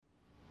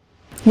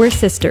We're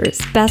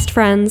sisters, best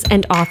friends,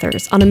 and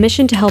authors on a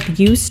mission to help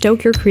you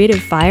stoke your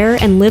creative fire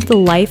and live the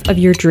life of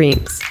your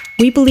dreams.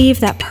 We believe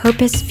that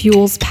purpose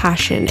fuels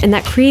passion and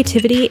that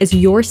creativity is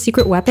your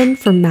secret weapon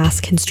for mass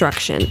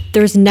construction.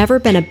 There's never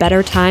been a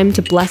better time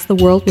to bless the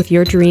world with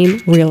your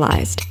dream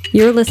realized.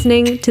 You're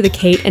listening to The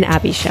Kate and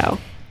Abby Show.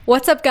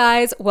 What's up,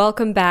 guys?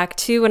 Welcome back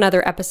to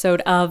another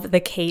episode of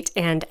The Kate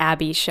and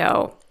Abby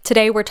Show.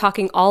 Today, we're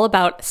talking all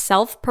about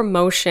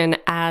self-promotion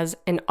as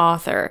an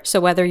author. So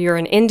whether you're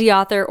an indie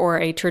author or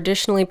a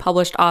traditionally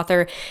published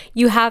author,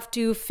 you have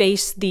to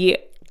face the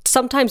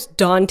sometimes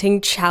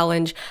daunting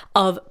challenge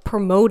of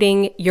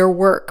promoting your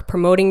work,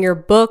 promoting your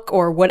book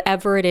or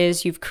whatever it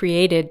is you've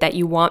created that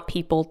you want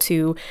people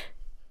to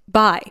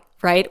buy,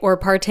 right? Or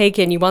partake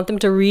in. You want them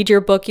to read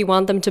your book, you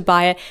want them to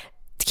buy it.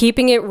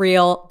 Keeping it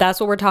real, that's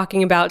what we're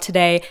talking about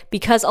today,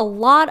 because a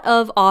lot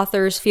of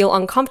authors feel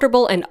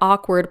uncomfortable and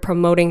awkward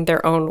promoting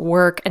their own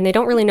work, and they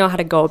don't really know how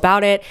to go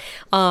about it,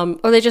 or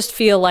they just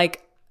feel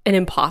like an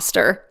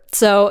imposter.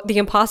 So the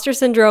imposter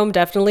syndrome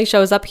definitely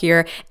shows up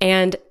here,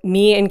 and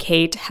me and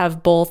Kate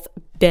have both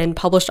been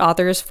published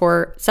authors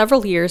for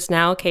several years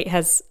now. Kate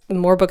has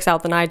more books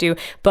out than I do,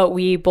 but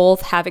we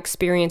both have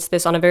experienced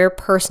this on a very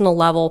personal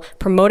level,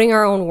 promoting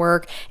our own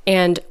work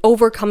and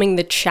overcoming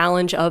the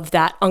challenge of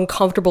that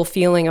uncomfortable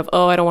feeling of,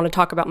 oh, I don't want to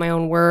talk about my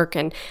own work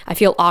and I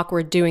feel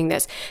awkward doing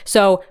this.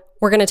 So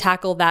we're going to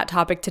tackle that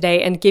topic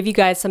today and give you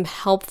guys some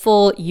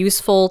helpful,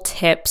 useful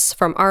tips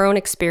from our own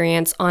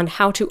experience on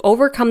how to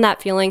overcome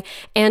that feeling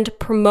and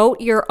promote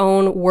your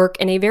own work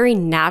in a very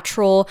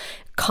natural,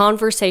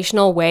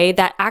 conversational way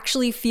that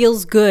actually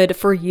feels good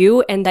for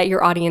you and that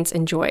your audience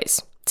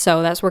enjoys.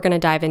 So that's what we're going to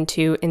dive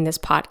into in this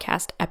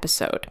podcast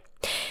episode.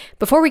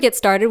 Before we get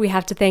started, we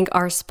have to thank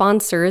our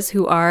sponsors,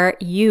 who are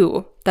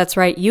you. That's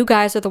right, you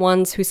guys are the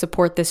ones who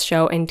support this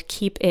show and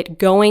keep it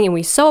going, and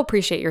we so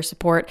appreciate your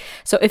support.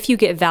 So if you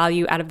get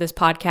value out of this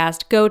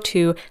podcast, go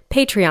to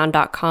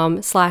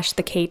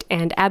patreon.com/The Kate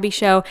and Abby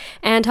Show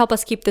and help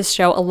us keep this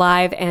show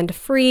alive and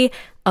free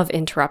of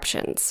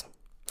interruptions.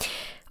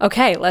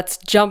 Okay, let's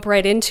jump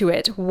right into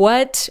it.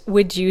 What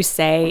would you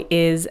say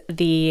is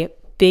the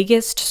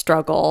biggest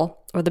struggle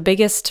or the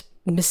biggest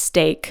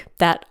mistake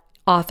that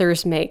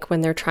authors make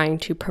when they're trying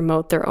to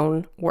promote their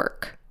own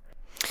work?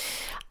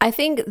 I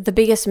think the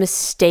biggest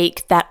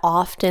mistake that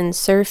often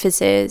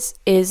surfaces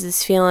is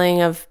this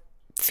feeling of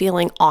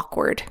feeling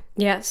awkward.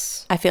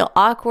 Yes. I feel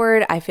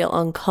awkward. I feel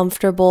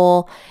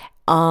uncomfortable.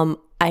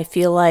 I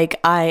feel like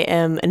I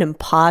am an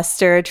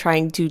imposter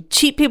trying to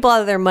cheat people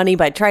out of their money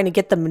by trying to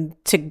get them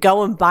to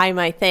go and buy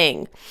my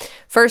thing.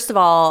 First of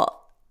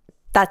all,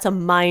 that's a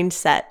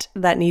mindset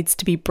that needs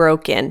to be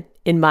broken,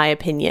 in my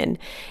opinion.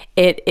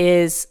 It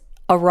is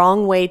a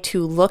wrong way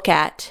to look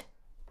at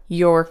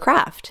your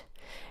craft.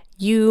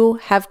 You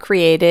have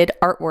created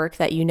artwork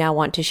that you now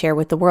want to share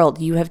with the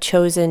world. You have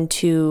chosen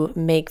to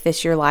make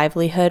this your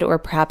livelihood, or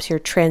perhaps you're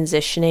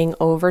transitioning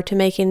over to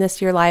making this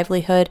your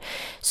livelihood.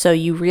 So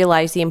you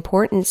realize the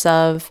importance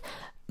of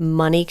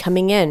money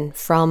coming in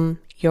from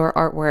your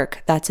artwork.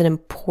 That's an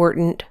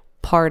important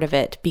part of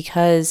it,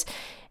 because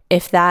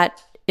if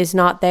that is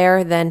not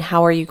there, then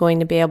how are you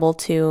going to be able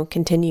to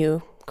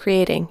continue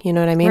creating? You know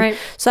what I mean? Right.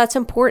 So that's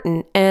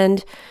important.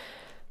 And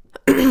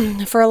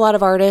for a lot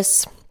of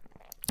artists,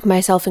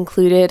 myself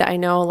included, I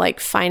know like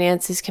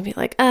finances can be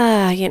like,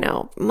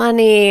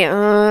 money,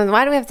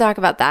 why do we have to talk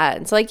about that?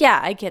 It's like,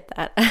 yeah, I get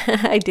that.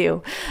 I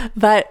do.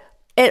 But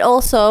it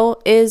also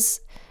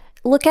is,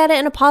 look at it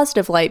in a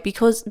positive light,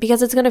 because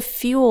it's going to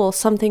fuel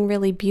something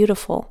really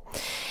beautiful.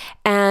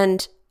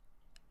 And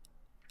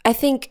I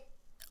think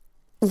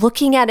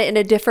looking at it in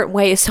a different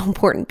way is so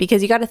important,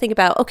 because you got to think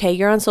about, okay,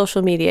 you're on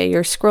social media,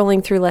 you're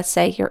scrolling through, let's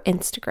say, your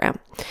Instagram,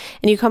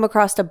 and you come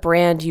across a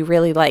brand you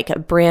really like, a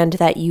brand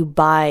that you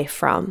buy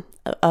from,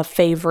 a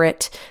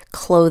favorite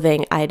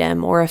clothing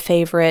item or a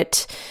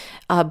favorite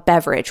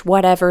beverage,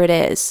 whatever it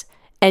is.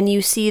 And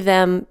you see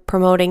them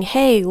promoting,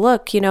 hey,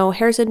 look,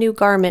 here's a new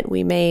garment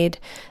we made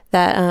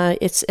that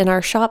it's in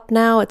our shop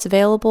now. It's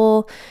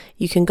available.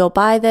 You can go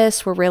buy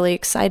this. We're really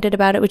excited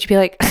about it. Would you be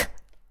like,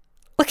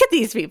 look at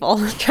these people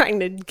trying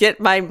to get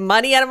my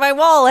money out of my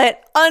wallet.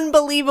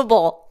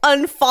 Unbelievable.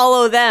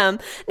 Unfollow them.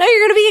 No,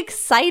 you're going to be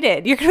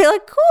excited. You're going to be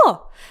like,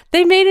 cool.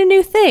 They made a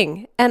new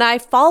thing. And I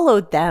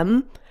followed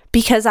them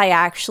because I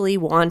actually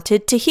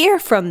wanted to hear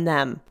from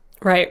them.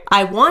 Right.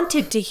 I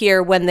wanted to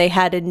hear when they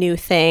had a new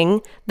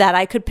thing that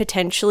I could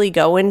potentially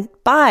go and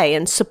buy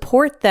and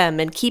support them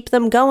and keep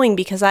them going,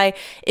 because I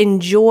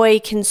enjoy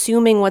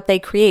consuming what they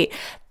create.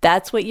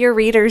 That's what your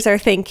readers are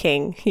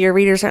thinking. Your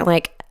readers aren't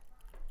like,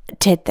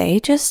 did they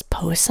just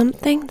post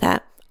something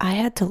that I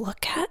had to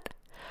look at?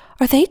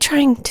 Are they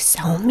trying to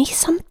sell me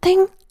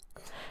something?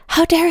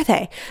 How dare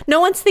they? No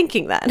one's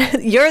thinking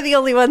that. You're the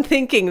only one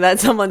thinking that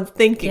someone's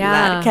thinking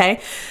that, okay?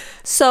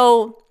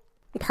 So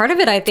part of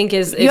it, I think,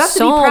 is have to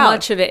so be proud.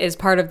 much of it is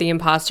part of the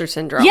imposter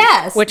syndrome.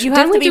 Yes, which you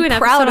have to be do an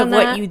proud episode of on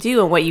what that? you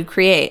do and what you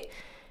create.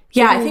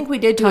 Yeah, I think we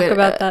did talk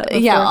about that before.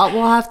 Yeah,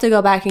 we'll have to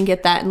go back and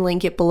get that and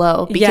link it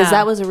below, because Yeah.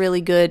 that was a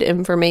really good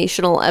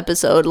informational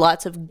episode.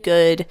 Lots of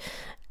good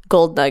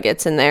gold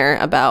nuggets in there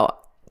about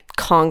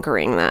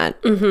conquering that.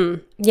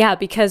 Yeah,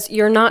 because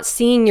you're not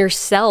seeing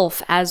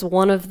yourself as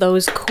one of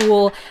those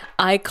cool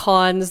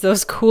icons,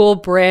 those cool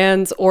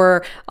brands,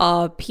 or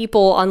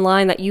people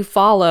online that you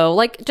follow.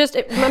 Like, just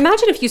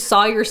imagine if you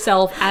saw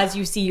yourself as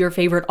you see your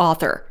favorite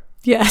author.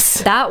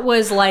 Yes. That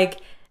was like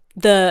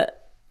the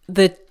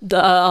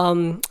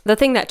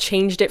thing that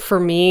changed it for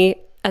me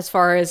as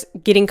far as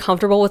getting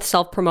comfortable with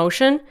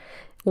self-promotion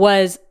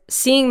was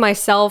seeing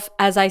myself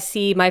as I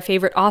see my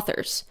favorite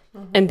authors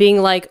and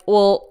being like,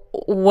 well,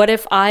 what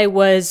if I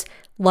was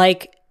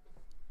like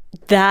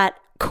that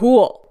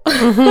cool?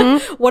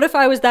 What if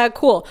I was that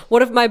cool?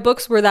 What if my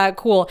books were that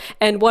cool?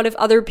 And what if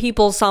other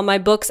people saw my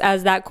books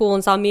as that cool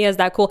and saw me as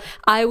that cool?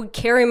 I would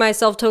carry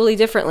myself totally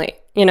differently,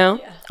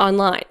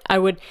 online. I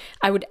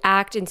would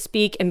act and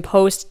speak and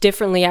post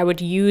differently. I would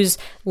use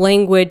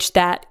language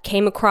that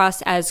came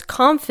across as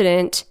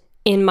confident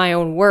in my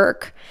own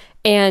work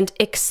and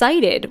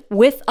excited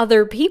with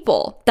other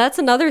people. That's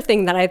another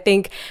thing that I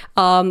think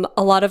a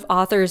lot of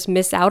authors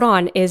miss out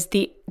on is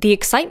the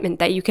excitement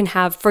that you can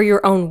have for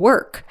your own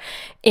work.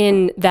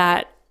 In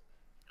that,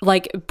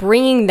 like,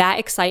 bringing that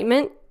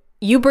excitement,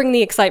 you bring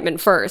the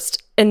excitement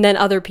first, and then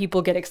other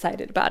people get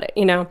excited about it,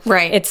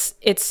 Right.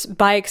 It's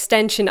by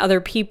extension,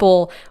 other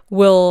people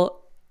will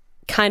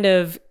kind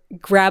of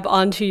grab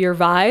onto your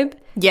vibe.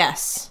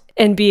 Yes.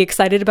 And be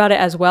excited about it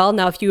as well.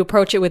 Now, if you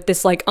approach it with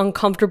this like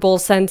uncomfortable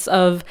sense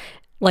of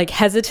like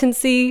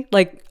hesitancy,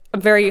 like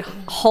very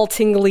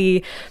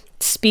haltingly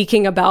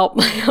speaking about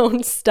my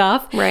own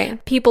stuff,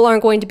 right, people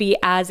aren't going to be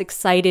as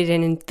excited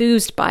and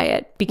enthused by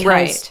it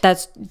because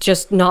that's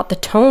just not the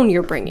tone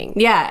you're bringing.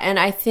 Yeah, and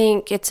I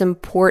think it's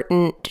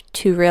important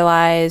to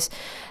realize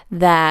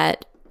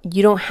that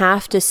you don't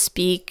have to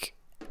speak,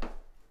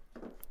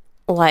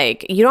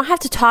 like, you don't have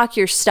to talk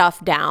your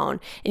stuff down,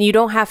 and you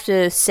don't have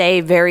to say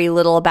very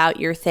little about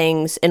your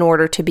things in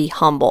order to be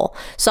humble.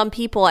 Some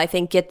people, I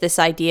think, get this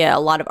idea, a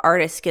lot of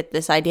artists get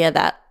this idea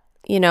that,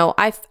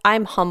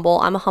 I'm humble,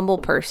 I'm a humble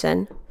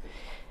person,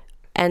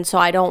 and so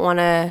I don't want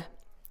to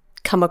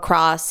come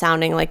across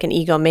sounding like an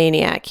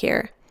egomaniac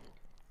here.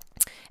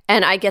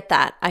 And I get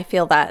that. I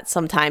feel that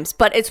sometimes,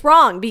 but it's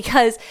wrong,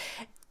 because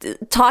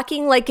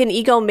talking like an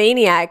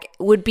egomaniac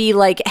would be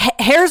like,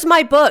 here's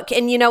my book,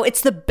 and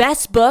it's the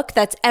best book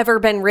that's ever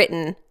been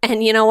written,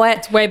 and you know what,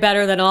 it's way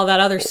better than all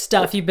that other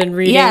stuff you've been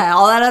reading. Yeah,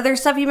 all that other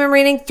stuff you've been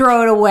reading,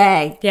 throw it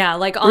away. Yeah,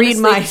 like, honestly,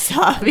 read my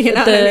stuff, what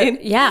I mean?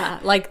 Yeah,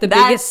 like the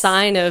biggest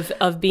sign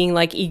of being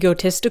like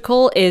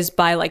egotistical is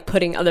by like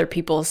putting other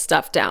people's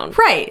stuff down.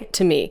 Right.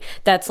 To me,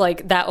 that's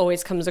like, that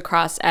always comes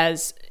across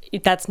as,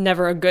 that's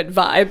never a good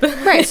vibe.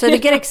 Right. So to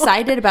get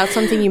excited about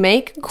something you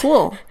make,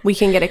 cool. We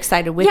can get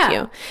excited with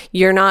you.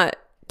 You're not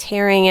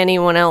tearing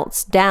anyone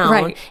else down.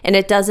 Right. And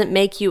it doesn't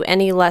make you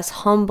any less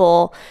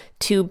humble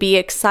to be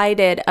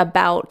excited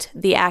about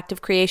the act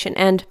of creation.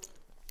 And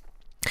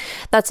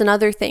that's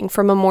another thing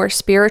from a more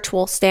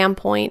spiritual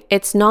standpoint.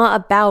 It's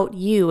not about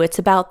you. It's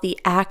about the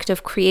act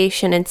of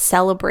creation and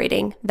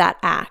celebrating that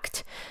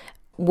act,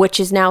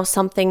 which is now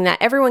something that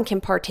everyone can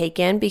partake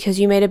in because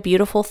you made a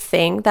beautiful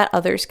thing that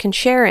others can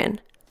share in.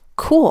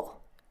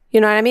 Cool.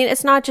 You know what I mean?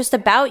 It's not just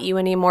about you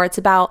anymore. It's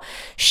about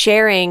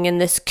sharing in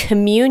this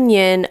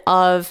communion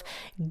of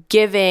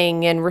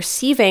giving and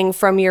receiving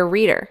from your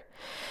reader.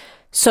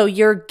 So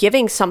you're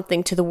giving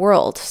something to the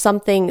world,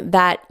 something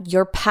that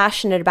you're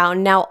passionate about.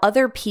 Now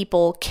other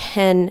people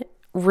can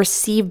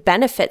receive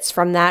benefits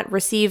from that,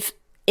 receive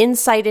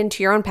insight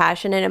into your own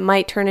passion, and it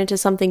might turn into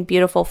something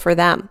beautiful for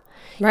them.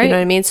 Right. You know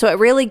what I mean? So it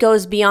really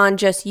goes beyond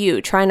just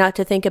you. Try not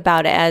to think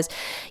about it as,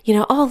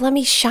 oh, let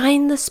me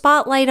shine the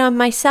spotlight on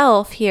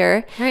myself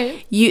here.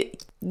 Right.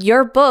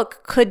 Your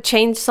book could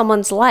change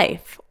someone's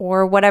life,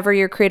 or whatever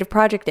your creative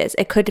project is.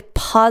 It could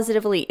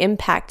positively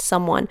impact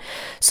someone.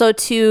 So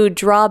to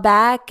draw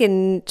back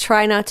and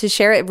try not to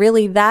share it,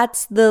 really,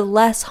 that's the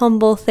less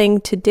humble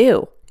thing to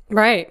do.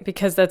 Right.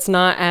 Because that's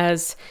not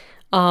as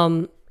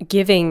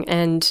giving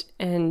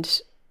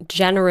and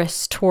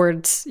generous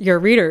towards your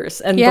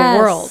readers and the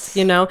world,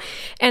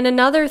 And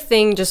another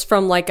thing, just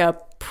from like a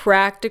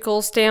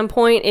practical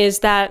standpoint, is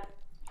that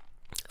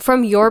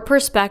from your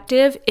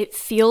perspective, it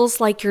feels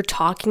like you're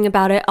talking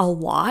about it a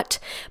lot,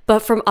 but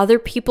from other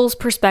people's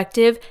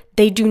perspective,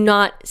 they do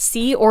not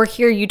see or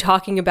hear you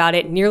talking about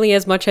it nearly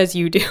as much as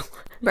you do.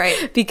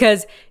 Right.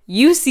 Because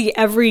you see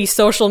every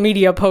social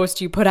media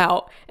post you put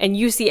out, and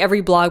you see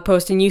every blog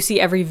post, and you see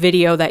every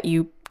video that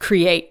you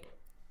create.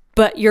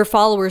 But your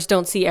followers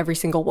don't see every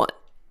single one.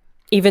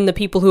 Even the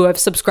people who have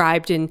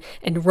subscribed and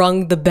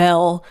rung the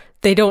bell,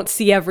 they don't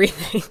see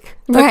everything.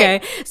 Right.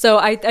 Okay. So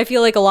I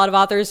feel like a lot of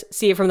authors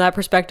see it from that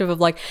perspective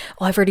of like,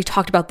 oh, I've already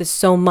talked about this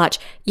so much.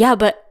 Yeah,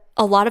 but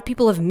a lot of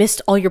people have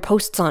missed all your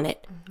posts on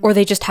it, or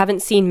they just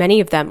haven't seen many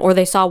of them, or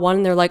they saw one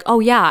and they're like,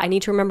 oh yeah, I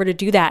need to remember to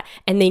do that.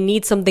 And they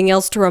need something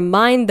else to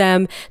remind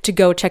them to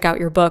go check out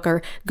your book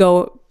or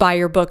go buy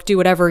your book, do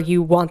whatever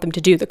you want them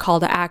to do, the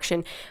call to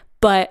action.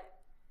 But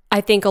I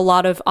think a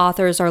lot of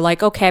authors are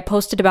like, okay, I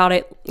posted about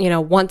it,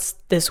 once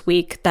this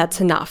week. That's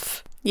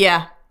enough.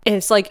 Yeah. And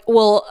it's like,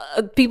 well,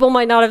 people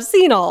might not have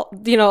seen a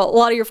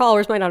lot of your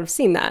followers might not have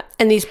seen that.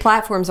 And these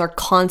platforms are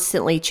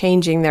constantly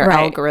changing their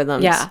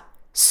algorithms. Yeah.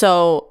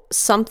 So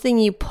something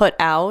you put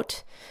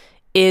out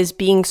is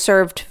being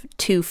served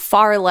to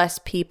far less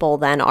people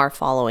than are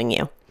following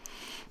you.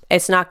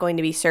 It's not going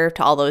to be served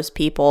to all those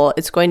people.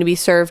 It's going to be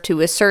served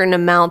to a certain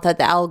amount that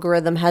the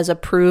algorithm has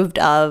approved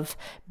of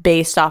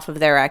based off of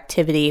their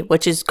activity,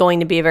 which is going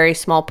to be a very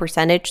small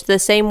percentage. The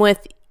same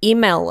with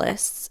email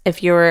lists.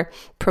 If you're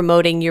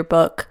promoting your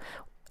book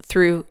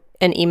through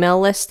an email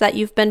list that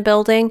you've been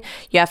building,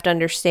 you have to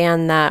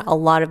understand that a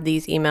lot of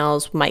these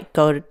emails might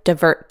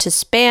divert to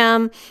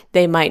spam.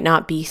 They might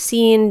not be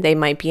seen. They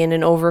might be in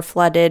an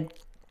overcrowded,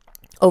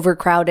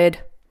 flooded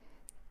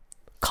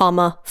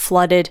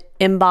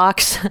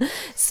inbox.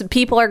 So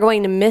people are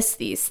going to miss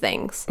these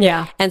things.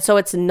 Yeah. And so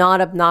it's not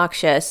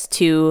obnoxious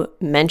to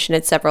mention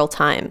it several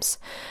times.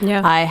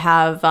 Yeah. I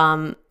have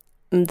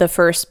the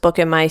first book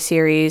in my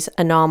series,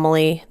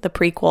 Anomaly, the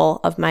prequel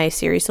of my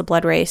series, The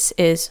Blood Race,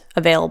 is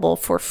available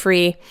for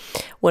free.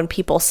 When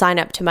people sign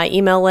up to my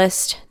email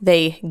list,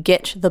 they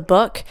get the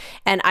book,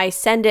 and I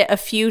send it a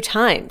few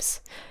times.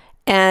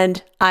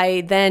 And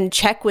I then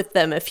check with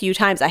them a few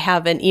times. I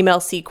have an email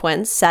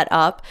sequence set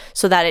up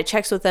so that it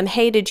checks with them.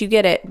 Hey, did you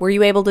get it? Were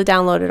you able to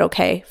download it?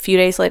 Okay. A few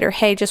days later,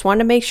 hey, just wanted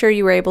to make sure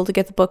you were able to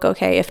get the book.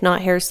 Okay. If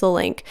not, here's the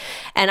link.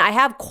 And I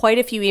have quite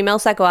a few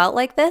emails that go out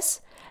like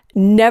this.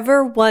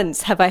 Never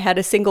once have I had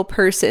a single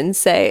person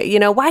say,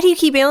 why do you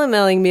keep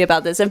emailing me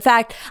about this? In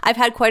fact, I've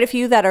had quite a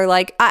few that are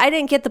like, I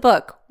didn't get the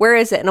book. Where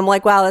is it? And I'm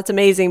like, wow, that's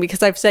amazing,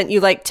 because I've sent you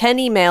like 10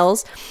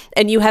 emails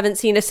and you haven't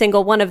seen a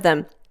single one of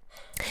them.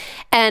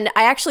 And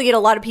I actually get a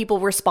lot of people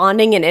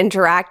responding and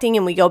interacting,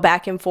 and we go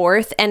back and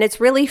forth, and it's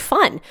really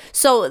fun.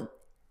 So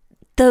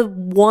the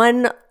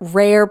one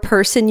rare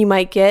person you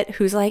might get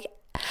who's like,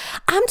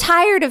 I'm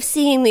tired of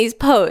seeing these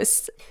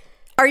posts.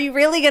 Are you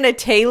really going to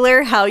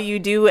tailor how you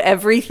do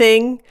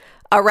everything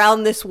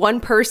around this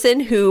one person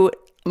who,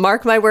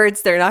 mark my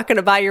words, they're not going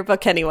to buy your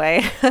book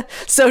anyway?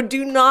 So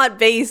do not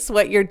base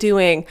what you're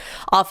doing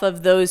off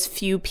of those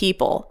few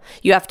people.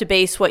 You have to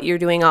base what you're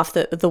doing off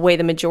the way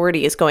the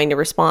majority is going to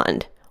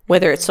respond,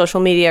 whether it's social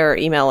media or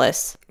email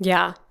lists.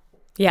 Yeah.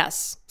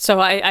 Yes.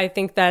 So I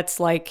think that's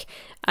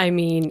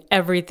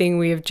everything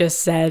we have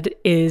just said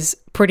is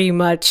pretty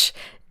much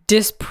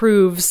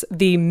disproves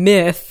the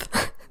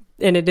myth,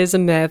 and it is a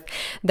myth,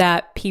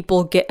 that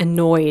people get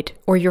annoyed,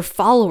 or your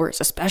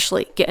followers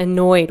especially get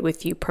annoyed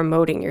with you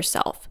promoting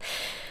yourself.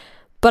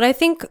 But I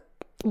think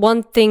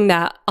one thing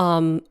that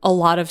a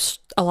lot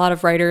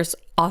of writers,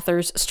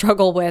 authors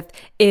struggle with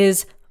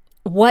is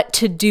what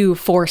to do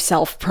for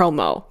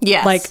self-promo.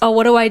 Yes. Like, oh,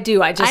 what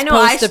do? I just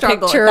post a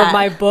picture of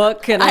my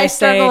book and I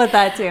say, struggle with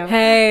that too.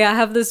 Hey, I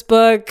have this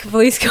book.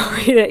 Please go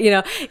read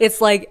it. It's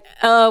like,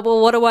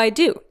 well, what do I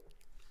do?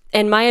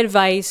 And my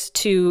advice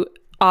to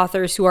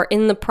authors who are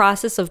in the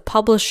process of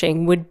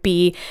publishing would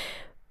be,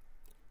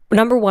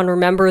 number one,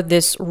 remember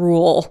this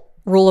rule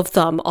of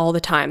thumb all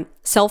the time.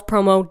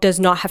 Self-promo does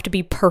not have to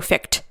be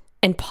perfect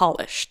and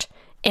polished.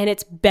 And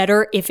it's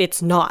better if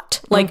it's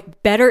not.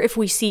 Like, better if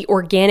we see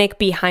organic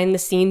behind the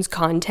scenes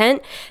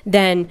content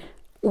than,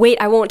 wait,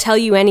 I won't tell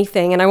you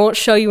anything and I won't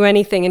show you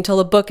anything until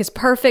the book is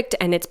perfect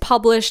and it's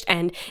published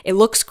and it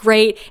looks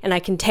great and I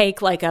can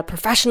take like a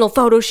professional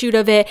photo shoot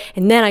of it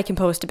and then I can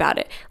post about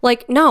it.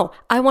 Like, no,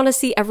 I want to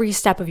see every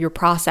step of your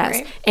process.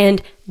 Right.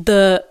 And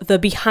the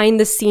behind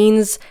the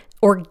scenes,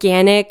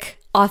 organic,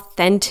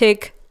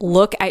 authentic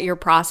look at your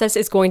process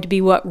is going to be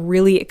what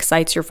really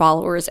excites your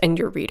followers and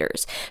your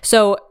readers.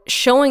 So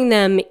showing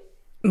them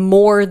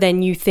more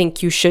than you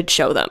think you should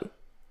show them,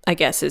 I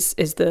guess,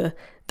 is the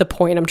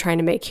point I'm trying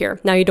to make here.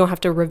 Now, you don't have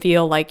to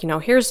reveal like,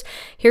 here's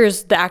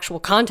the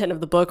actual content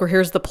of the book, or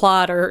here's the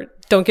plot, or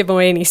don't give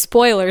away any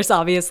spoilers,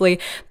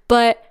 obviously,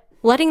 but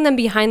letting them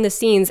behind the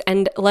scenes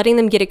and letting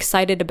them get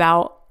excited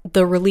about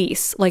the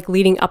release, like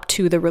leading up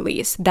to the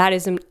release. That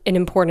is an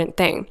important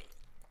thing.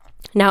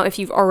 Now, if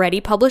you've already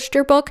published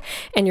your book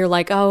and you're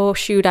like, oh,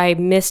 shoot, I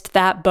missed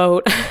that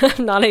boat.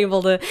 I'm not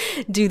able to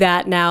do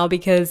that now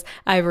because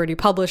I've already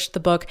published the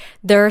book.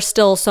 There are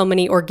still so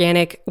many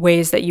organic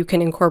ways that you can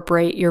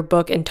incorporate your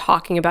book and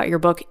talking about your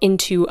book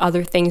into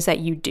other things that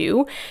you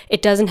do.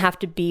 It doesn't have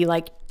to be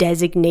like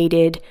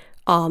designated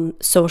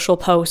social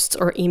posts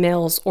or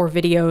emails or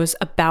videos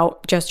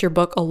about just your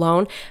book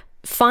alone.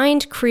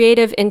 Find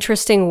creative,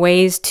 interesting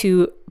ways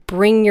to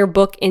bring your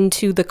book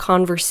into the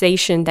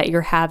conversation that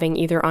you're having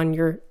either on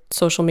your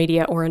social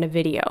media or in a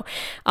video.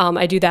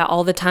 I do that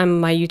all the time on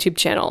my YouTube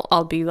channel.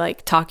 I'll be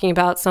like talking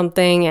about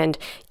something, and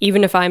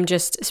even if I'm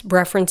just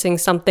referencing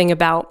something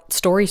about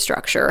story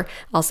structure,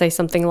 I'll say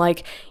something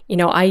like,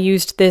 I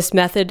used this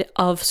method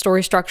of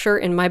story structure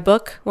in my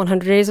book,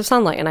 100 Days of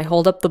Sunlight, and I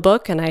hold up the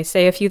book and I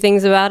say a few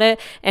things about it,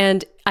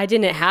 and I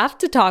didn't have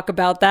to talk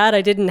about that.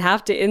 I didn't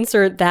have to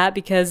insert that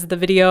because the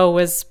video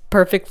was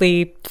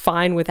perfectly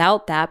fine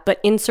without that. But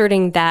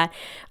inserting that,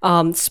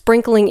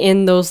 sprinkling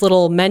in those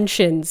little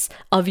mentions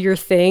of your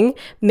thing,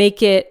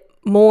 make it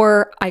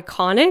more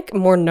iconic,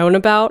 more known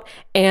about,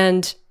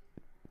 and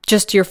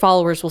just your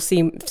followers will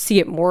see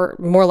it more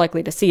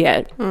likely to see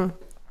it. And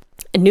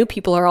new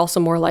people are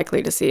also more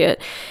likely to see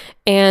it.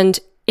 And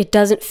it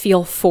doesn't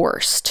feel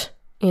forced.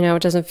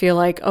 It doesn't feel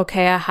like,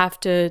 okay, I have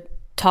to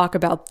talk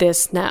about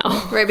this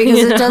now. Right, because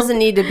it doesn't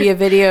need to be a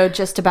video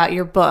just about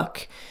your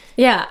book.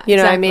 Yeah. You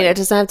know what I mean? It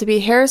doesn't have to be,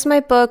 here's my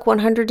book,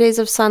 100 Days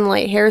of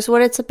Sunlight. Here's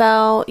what it's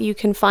about. You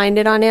can find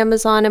it on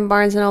Amazon and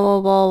Barnes and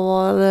Noble, blah,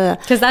 blah, blah.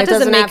 Because that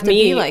doesn't make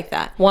me be like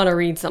that. Want to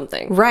read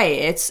something. Right.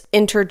 It's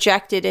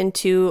interjected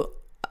into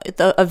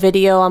a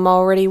video I'm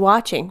already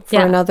watching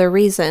for another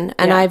reason.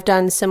 And I've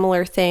done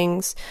similar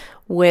things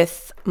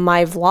with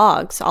my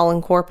vlogs. I'll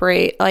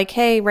incorporate like,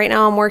 hey, right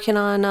now I'm working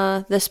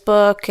on this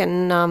book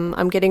and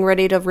I'm getting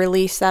ready to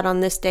release that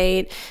on this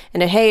date.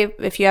 And hey,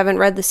 if you haven't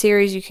read the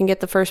series, you can get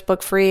the first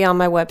book free on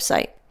my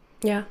website.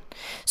 Yeah.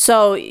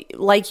 So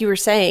like you were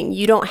saying,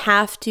 you don't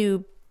have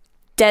to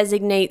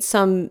designate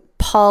some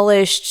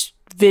polished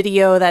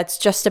video that's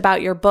just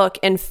about your book.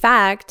 In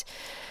fact,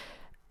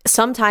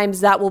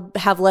 sometimes that will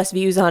have less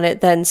views on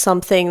it than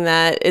something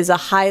that is a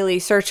highly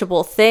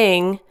searchable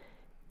thing,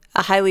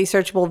 a highly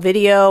searchable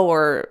video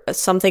or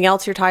something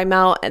else you're talking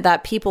about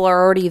that people are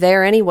already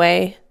there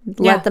anyway.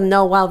 Let them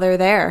know while they're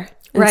there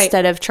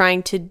instead of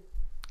trying to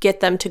get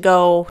them to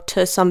go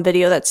to some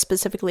video that's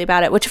specifically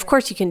about it, which of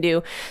course you can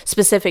do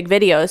specific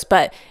videos,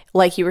 but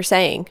like you were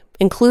saying,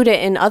 include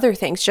it in other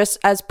things just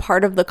as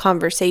part of the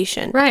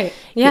conversation. Right.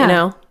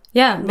 Yeah.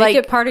 Yeah. Make like,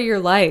 it part of your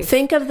life.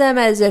 Think of them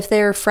as if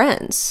they're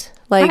friends.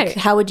 Like,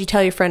 how would you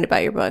tell your friend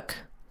about your book?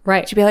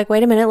 Right. Would you be like,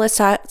 wait a minute, let's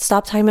stop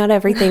talking about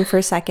everything for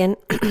a second.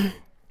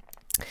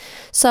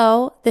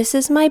 So this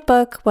is my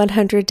book,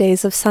 100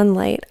 Days of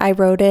Sunlight. I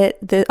wrote it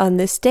on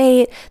this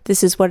date.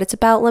 This is what it's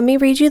about. Let me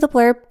read you the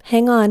blurb.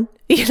 Hang on.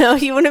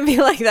 You wouldn't be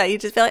like that.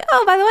 You'd just be like,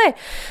 oh, by the way,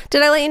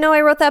 did I let you know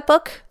I wrote that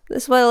book?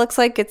 This is what it looks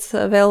like. It's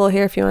available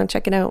here if you want to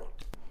check it out.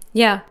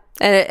 Yeah.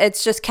 And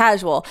it's just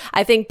casual.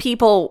 I think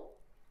people,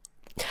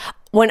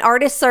 when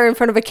artists are in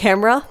front of a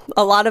camera,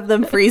 a lot of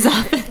them freeze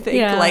up and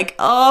think like,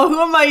 oh,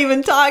 who am I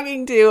even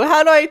talking to?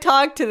 How do I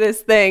talk to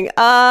this thing?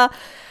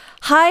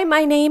 Hi,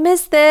 my name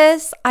is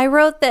this. I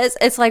wrote this.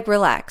 It's like,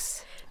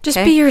 relax. Just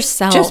be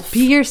yourself. Just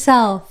be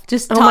yourself.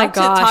 Just talk to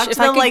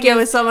them like it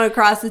was someone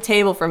across the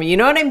table from you. You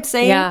know what I'm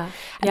saying? Yeah.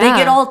 They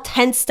get all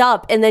tensed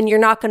up, and then you're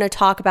not going to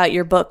talk about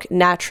your book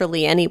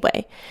naturally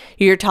anyway.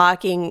 You're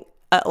talking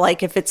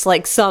like if it's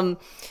like some,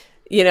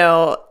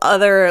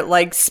 other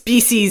like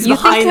species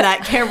behind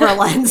that camera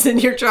lens,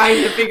 and you're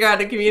trying to figure out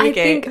how to communicate.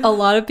 I think a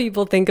lot of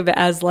people think of it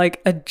as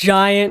like a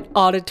giant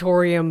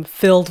auditorium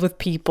filled with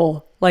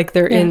people. Like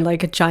they're in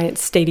like a giant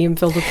stadium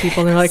filled with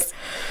people and they're like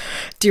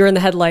deer in the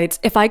headlights.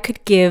 If I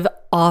could give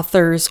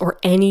authors or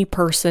any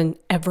person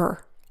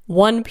ever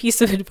one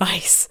piece of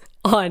advice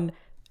on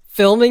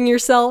filming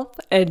yourself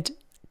and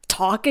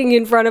talking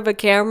in front of a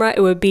camera,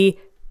 it would be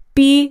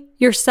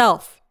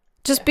yourself.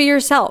 Just be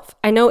yourself.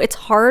 I know it's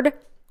hard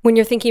when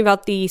you're thinking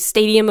about the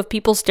stadium of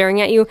people staring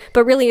at you,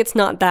 but really it's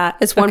not that.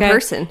 It's one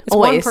person. It's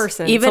always one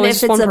person. Even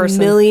if it's a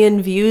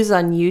million views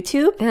on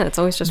YouTube. Yeah, it's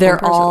always just one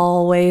person. They're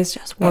always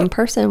just one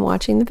person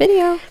watching the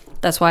video.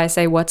 That's why I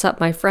say, what's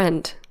up, my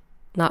friend?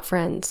 Not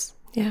friends.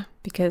 Yeah.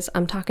 Because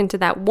I'm talking to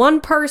that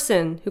one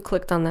person who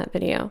clicked on that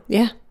video.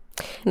 Yeah.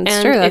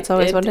 It's true. That's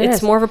always what it is.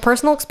 It's more of a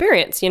personal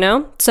experience,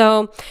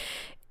 So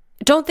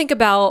don't think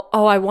about,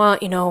 oh, I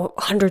want,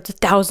 hundreds of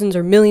thousands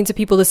or millions of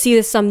people to see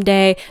this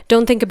someday.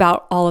 Don't think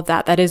about all of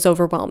that. That is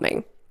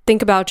overwhelming.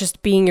 Think about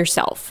just being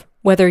yourself,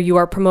 whether you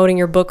are promoting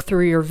your book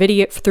through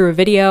a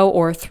video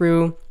or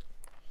through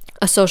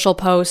a social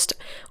post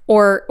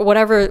or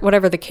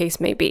whatever the case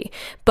may be.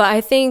 But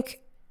I think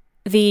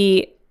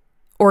the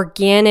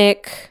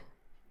organic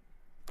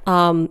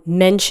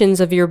mentions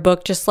of your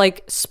book, just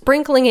like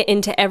sprinkling it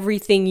into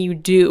everything you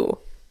do.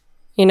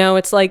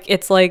 It's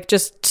like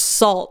just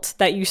salt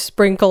that you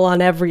sprinkle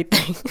on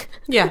everything.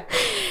 Yeah.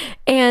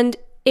 And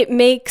it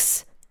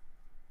makes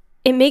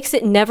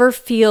it never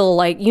feel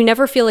like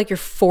you're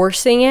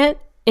forcing it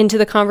into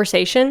the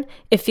conversation.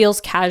 It feels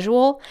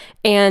casual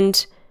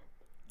and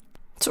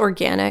it's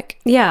organic.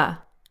 Yeah.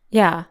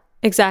 Yeah,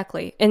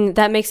 exactly. And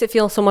that makes it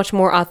feel so much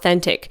more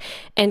authentic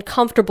and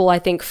comfortable, I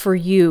think, for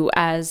you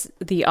as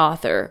the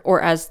author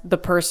or as the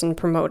person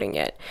promoting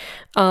it.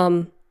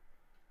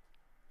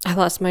 I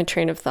lost my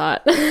train of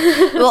thought.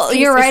 Well,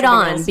 you're right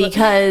on,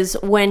 because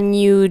when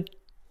you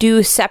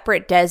do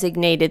separate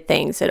designated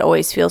things, it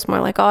always feels more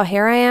like, oh,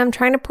 here I am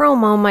trying to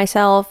promo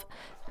myself.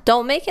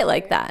 Don't make it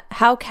like that.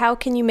 How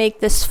can you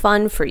make this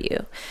fun for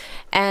you?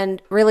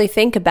 And really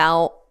think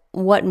about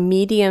what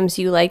mediums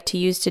you like to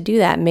use to do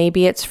that.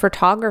 Maybe it's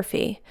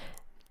photography.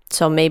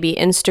 So maybe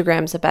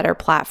Instagram's a better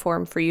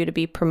platform for you to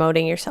be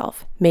promoting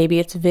yourself. Maybe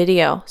it's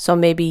video. So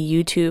maybe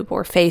YouTube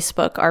or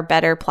Facebook are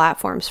better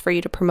platforms for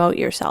you to promote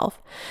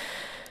yourself.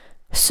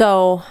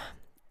 So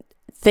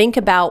think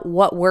about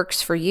what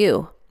works for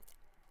you.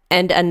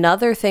 And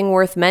another thing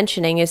worth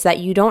mentioning is that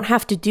you don't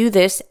have to do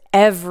this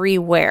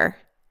everywhere.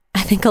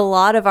 I think a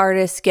lot of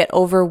artists get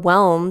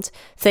overwhelmed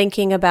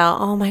thinking about,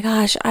 oh my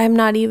gosh, I'm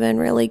not even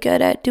really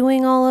good at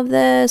doing all of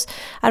this.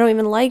 I don't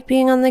even like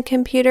being on the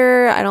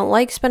computer. I don't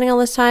like spending all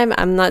this time.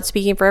 I'm not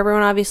speaking for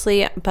everyone,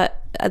 obviously,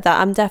 but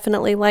I'm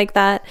definitely like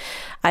that.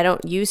 I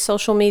don't use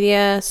social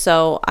media,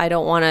 so I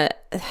don't want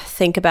to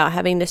think about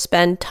having to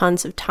spend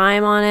tons of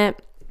time on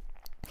it.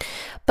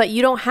 But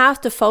you don't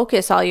have to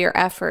focus all your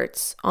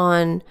efforts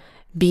on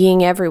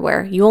being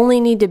everywhere. You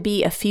only need to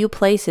be a few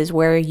places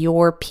where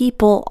your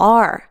people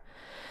are.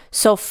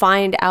 So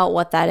find out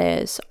what that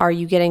is. Are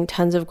you getting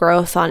tons of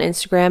growth on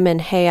Instagram? And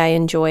hey, I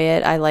enjoy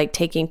it. I like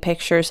taking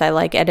pictures. I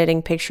like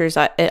editing pictures.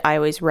 I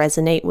always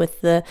resonate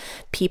with the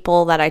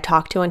people that I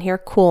talk to on here.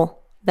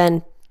 Cool.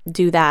 Then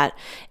do that.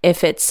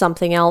 If it's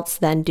something else,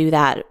 then do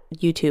that.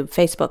 YouTube,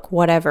 Facebook,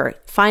 whatever.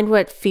 Find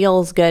what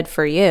feels good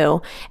for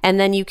you. And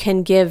then you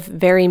can give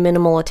very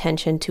minimal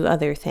attention to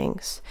other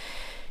things.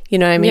 You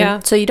know what I mean? Yeah.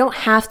 So you don't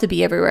have to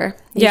be everywhere.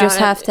 You just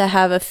have to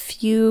have a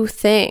few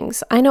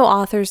things. I know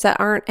authors that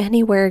aren't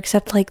anywhere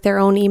except like their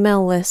own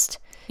email list.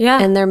 Yeah.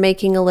 And they're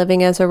making a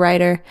living as a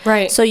writer.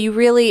 Right. So you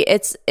really,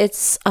 it's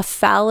a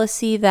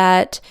fallacy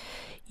that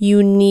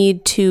you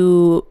need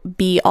to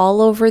be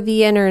all over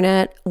the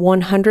internet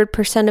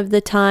 100% of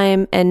the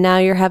time. And now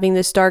you're having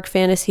this dark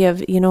fantasy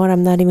of, you know what,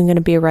 I'm not even going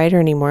to be a writer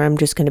anymore. I'm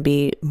just going to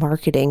be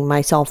marketing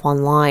myself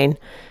online.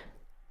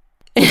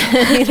 You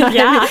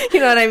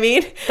know what I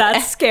mean?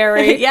 That's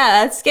scary.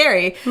 Yeah, that's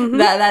scary. Mm-hmm.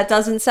 That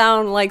doesn't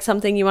sound like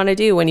something you want to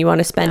do when you want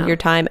to spend your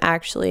time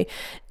actually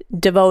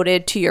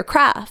devoted to your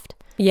craft.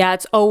 Yeah,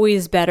 it's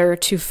always better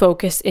to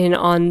focus in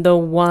on the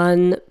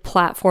one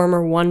platform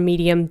or one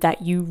medium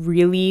that you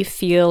really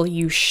feel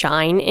you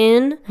shine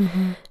in.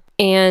 Mm-hmm.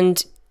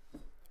 And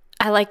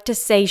I like to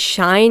say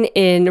shine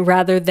in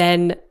rather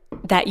than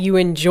that you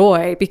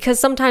enjoy, because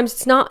sometimes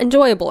it's not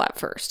enjoyable at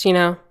first, you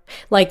know?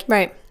 Like,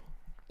 right.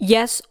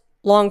 Yes,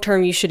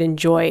 long-term you should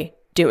enjoy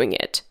doing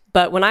it.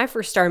 But when I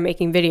first started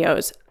making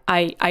videos,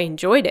 I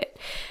enjoyed it.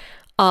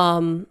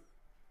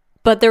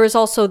 But there was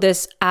also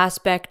this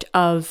aspect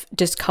of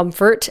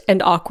discomfort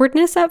and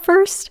awkwardness at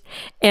first.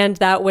 And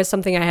that was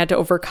something I had to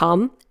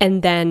overcome.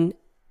 And then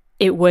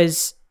it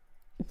was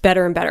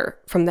better and better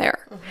from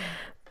there. Mm-hmm.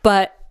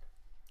 But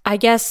I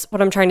guess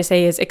what I'm trying to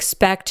say is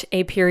expect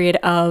a period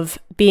of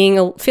feeling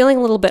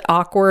a little bit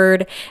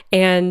awkward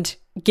and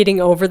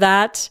getting over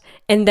that.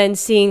 And then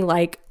seeing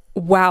like,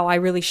 wow, I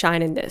really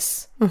shine in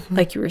this,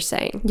 like you were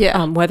saying.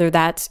 Yeah. Whether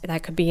that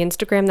could be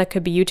Instagram, that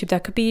could be YouTube,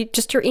 that could be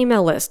just your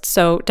email list.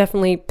 So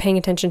definitely paying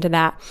attention to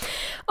that.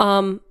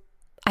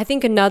 I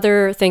think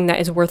another thing that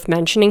is worth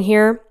mentioning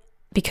here,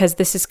 because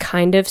this is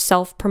kind of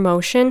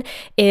self-promotion,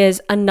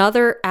 is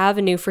another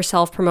avenue for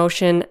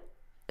self-promotion,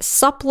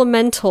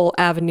 supplemental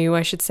avenue,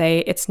 I should say.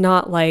 It's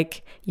not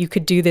like you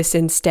could do this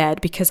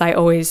instead, because I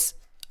always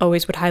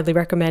would highly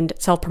recommend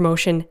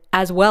self-promotion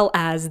as well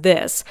as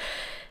this,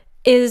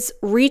 is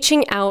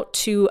reaching out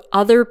to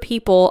other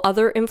people,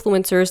 other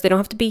influencers. They don't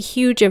have to be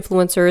huge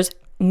influencers,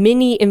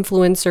 mini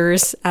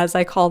influencers, as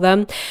I call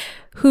them,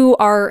 who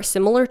are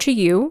similar to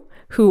you,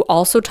 who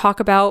also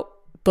talk about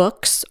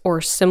books or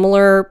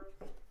similar,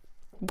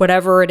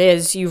 whatever it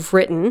is you've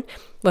written,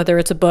 whether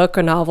it's a book,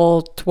 a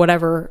novel,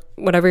 whatever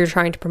you're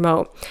trying to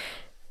promote.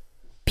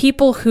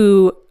 People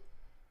who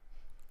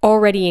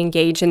already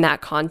engage in that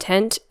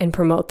content and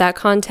promote that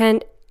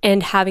content,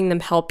 and having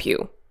them help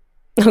you.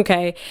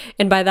 Okay.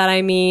 And by that,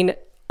 I mean,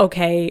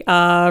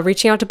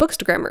 reaching out to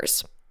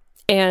bookstagrammers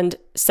and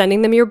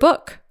sending them your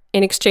book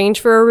in exchange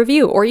for a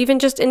review, or even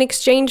just in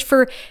exchange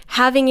for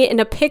having it in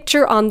a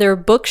picture on their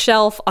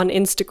bookshelf on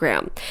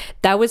Instagram.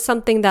 That was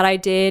something that I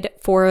did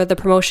for the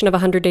promotion of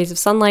 100 Days of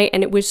Sunlight.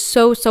 And it was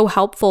so, so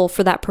helpful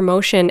for that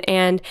promotion.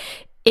 And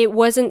it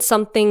wasn't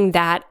something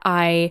that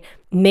I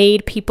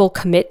made people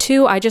commit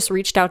to. I just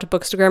reached out to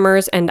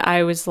bookstagrammers and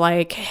I was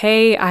like,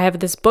 hey, I have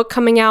this book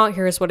coming out.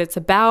 Here's what it's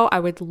about. I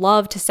would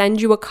love to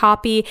send you a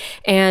copy,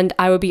 and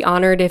I would be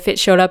honored if it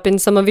showed up in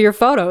some of your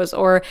photos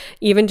or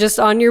even just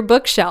on your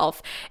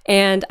bookshelf.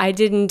 And I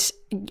didn't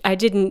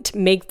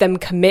make them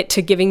commit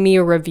to giving me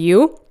a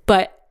review,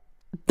 but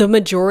the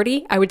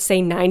majority, I would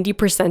say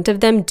 90%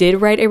 of them,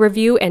 did write a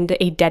review and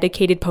a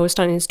dedicated post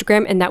on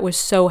Instagram, and that was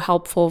so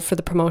helpful for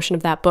the promotion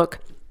of that book.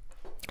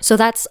 So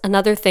that's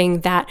another thing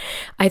that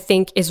I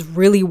think is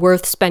really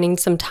worth spending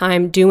some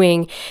time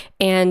doing.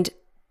 And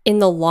in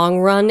the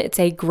long run, it's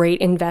a great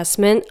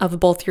investment of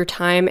both your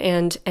time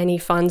and any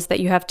funds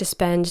that you have to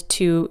spend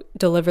to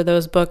deliver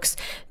those books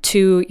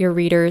to your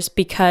readers,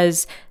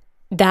 because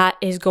that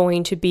is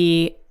going to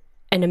be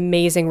an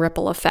amazing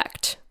ripple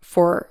effect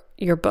for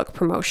your book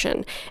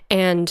promotion.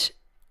 And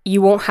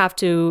you won't have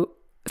to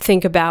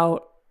think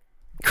about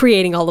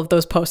creating all of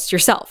those posts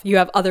yourself. You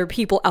have other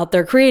people out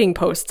there creating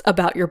posts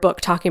about your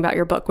book, talking about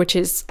your book, which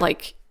is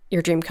like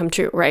your dream come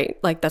true, right?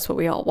 Like that's what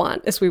we all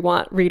want, is we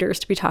want readers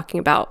to be talking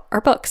about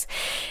our books.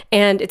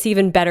 And it's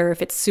even better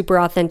if it's super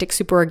authentic,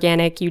 super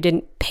organic. You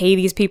didn't pay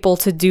these people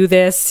to do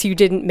this. You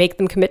didn't make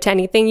them commit to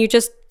anything. You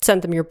just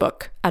sent them your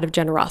book out of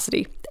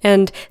generosity,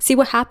 and see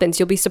what happens.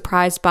 You'll be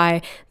surprised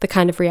by the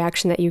kind of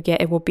reaction that you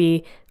get. It will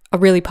be a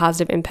really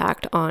positive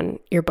impact on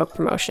your book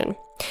promotion.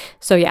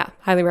 So yeah,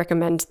 highly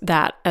recommend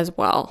that as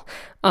well.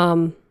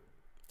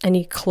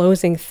 Any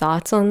closing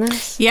thoughts on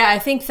this? Yeah, I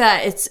think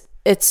that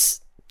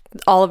it's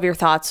all of your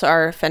thoughts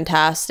are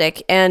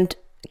fantastic. And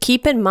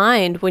keep in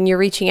mind when you're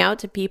reaching out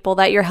to people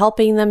that you're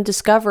helping them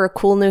discover a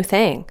cool new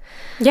thing.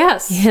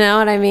 Yes. You know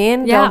what I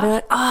mean? Yeah. They'll be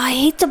like, oh, I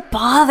hate to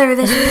bother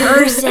this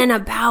person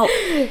about,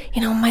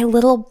 my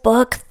little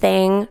book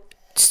thing.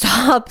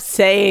 Stop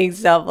saying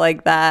stuff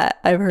like that.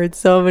 I've heard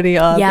so many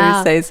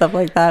authors say stuff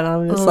like that. And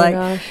I'm just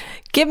gosh.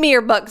 Give me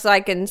your book so I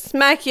can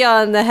smack you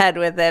on the head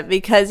with it,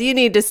 because you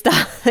need to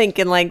stop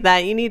thinking like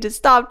that. You need to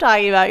stop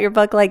talking about your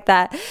book like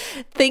that.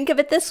 Think of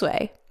it this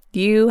way.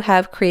 You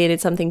have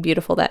created something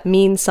beautiful that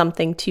means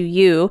something to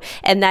you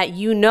and that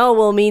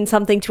will mean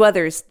something to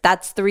others.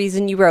 That's the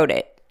reason you wrote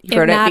it.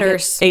 It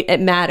matters. It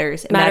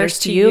matters. It matters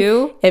to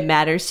you. It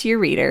matters to your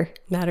reader.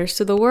 Matters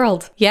to the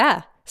world.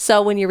 Yeah.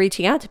 So when you're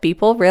reaching out to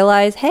people,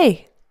 realize,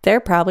 hey, they're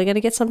probably going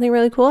to get something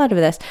really cool out of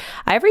this.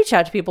 I've reached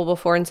out to people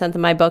before and sent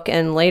them my book,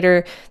 and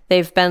later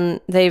they've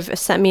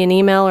sent me an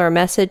email or a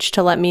message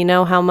to let me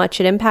know how much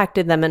it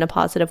impacted them in a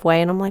positive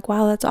way. And I'm like,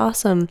 wow, that's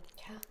awesome.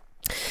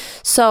 Yeah.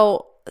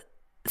 So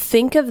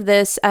think of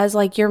this as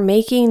like you're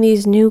making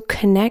these new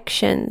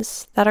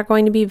connections that are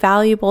going to be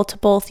valuable to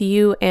both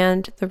you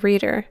and the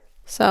reader.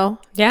 So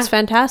yeah, it's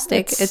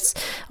fantastic. It's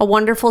a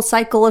wonderful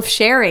cycle of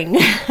sharing.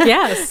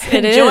 Yes,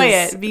 it Enjoy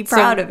is. it. Be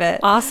proud of it.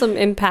 Awesome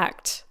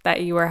impact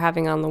that you are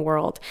having on the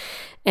world.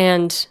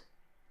 And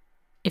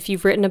if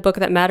you've written a book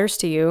that matters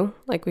to you,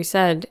 like we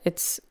said,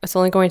 it's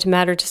only going to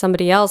matter to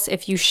somebody else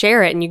if you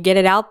share it and you get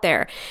it out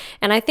there.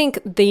 And I think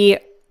the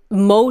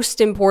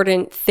most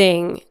important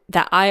thing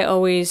that I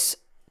always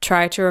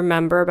try to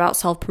remember about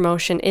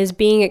self-promotion is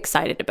being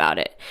excited about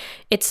it.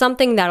 It's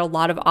something that a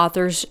lot of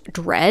authors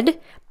dread,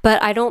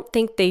 but I don't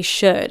think they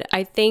should.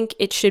 I think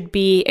it should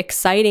be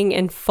exciting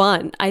and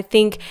fun. I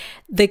think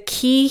the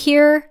key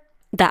here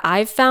that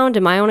I've found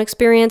in my own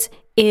experience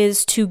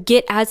is to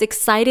get as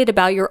excited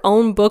about your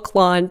own book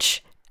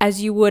launch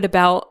as you would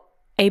about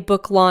a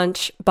book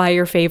launch by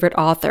your favorite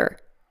author.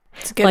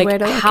 It's a good way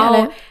to look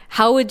at it.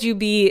 How would you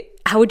be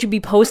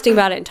posting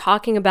about it and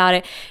talking about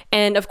it?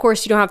 And of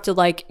course, you don't have to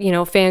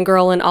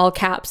fangirl in all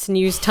caps and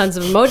use tons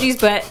of emojis,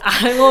 but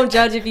I won't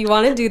judge if you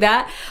want to do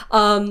that.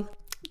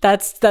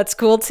 That's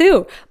cool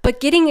too. But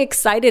getting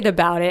excited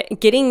about it,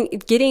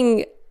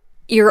 getting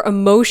your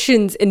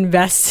emotions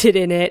invested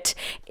in it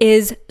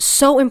is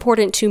so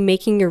important to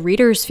making your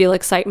readers feel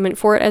excitement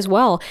for it as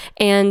well,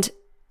 and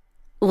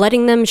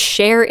letting them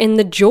share in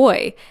the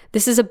joy.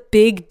 This is a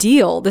big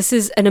deal. This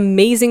is an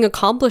amazing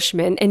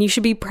accomplishment, and you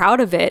should be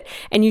proud of it,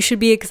 and you should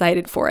be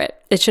excited for it.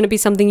 It shouldn't be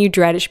something you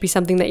dread. It should be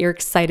something that you're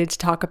excited to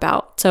talk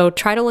about. So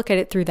try to look at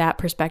it through that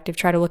perspective.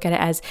 Try to look at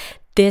it as,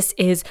 this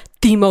is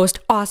the most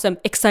awesome,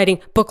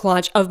 exciting book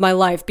launch of my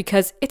life,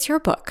 because it's your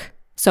book.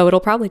 So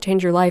it'll probably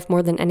change your life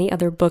more than any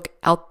other book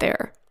out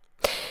there.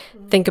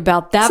 Think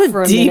about that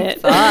for a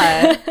minute.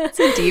 It's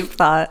a deep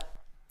thought.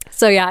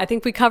 So yeah, I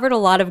think we covered a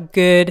lot of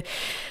good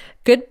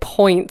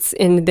points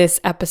in this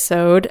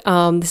episode.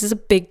 This is a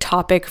big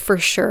topic for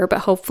sure, but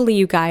hopefully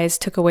you guys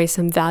took away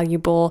some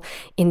valuable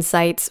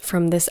insights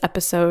from this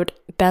episode.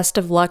 Best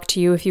of luck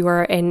to you if you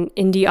are an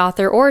indie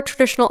author or a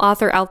traditional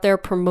author out there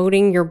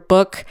promoting your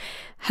book.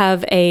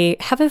 Have a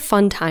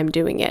fun time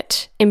doing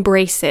it.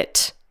 Embrace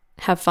it.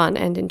 Have fun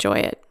and enjoy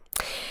it.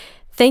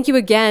 Thank you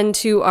again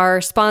to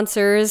our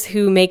sponsors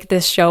who make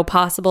this show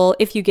possible.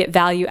 If you get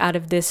value out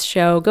of this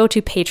show, go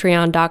to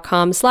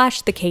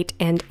patreon.com/The Kate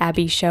and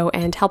Abby Show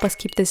and help us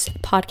keep this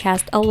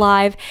podcast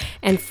alive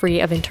and free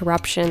of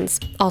interruptions.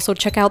 Also,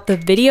 check out the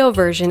video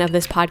version of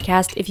this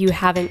podcast if you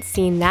haven't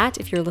seen that.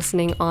 If you're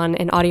listening on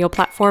an audio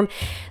platform,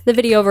 the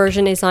video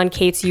version is on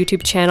Kate's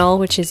YouTube channel,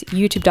 which is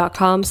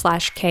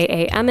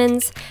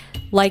youtube.com/KAEmmons.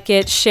 Like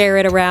it, share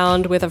it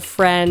around with a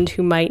friend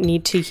who might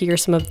need to hear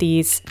some of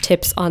these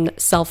tips on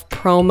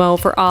self-promo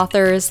for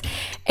authors.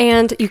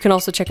 And you can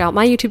also check out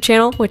my YouTube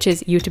channel, which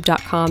is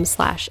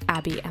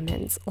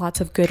youtube.com/AbbyEmmons.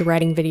 Lots of good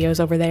writing videos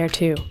over there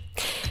too.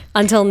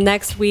 Until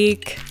next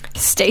week,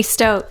 stay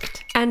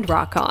stoked and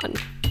rock on.